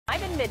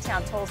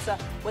Midtown Tulsa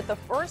with the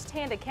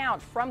first-hand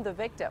account from the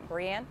victim.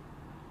 Brianne?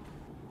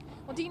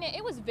 Well, Dina,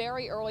 it was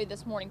very early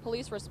this morning.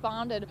 Police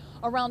responded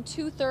around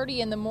 2:30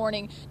 in the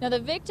morning. Now, the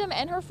victim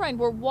and her friend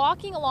were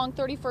walking along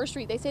 31st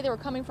Street. They say they were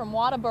coming from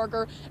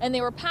Whataburger and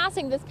they were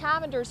passing this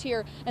Cavender's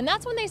here. And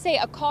that's when they say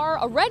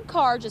a red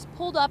car just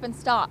pulled up and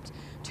stopped.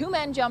 Two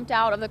men jumped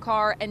out of the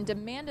car and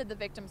demanded the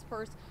victim's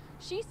purse.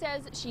 She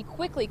says she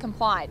quickly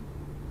complied.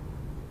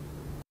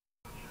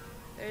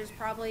 There's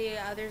probably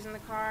others in the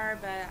car,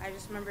 but I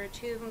just remember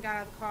two of them got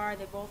out of the car.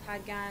 They both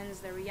had guns.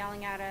 They were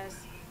yelling at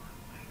us.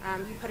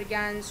 He put a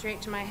gun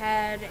straight to my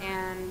head,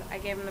 and I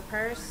gave him the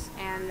purse,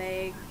 and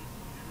they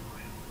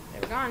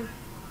were gone.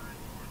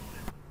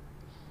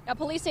 Now,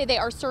 police say they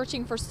are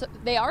searching for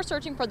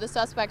the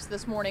suspects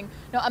this morning.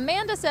 Now,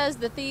 Amanda says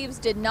the thieves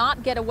did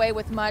not get away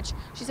with much.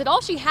 She said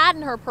all she had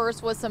in her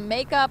purse was some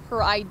makeup,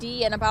 her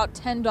ID, and about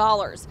 $10.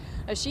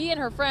 Now, she and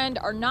her friend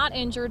are not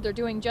injured. They're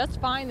doing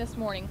just fine this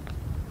morning.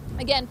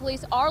 Again,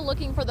 police are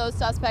looking for those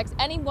suspects.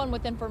 Anyone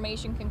with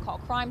information can call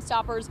Crime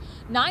Stoppers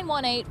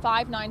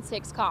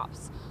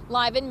 918-596-COPS.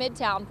 Live in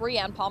Midtown,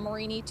 Brianne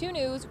Palmerini, 2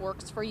 News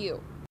works for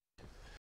you.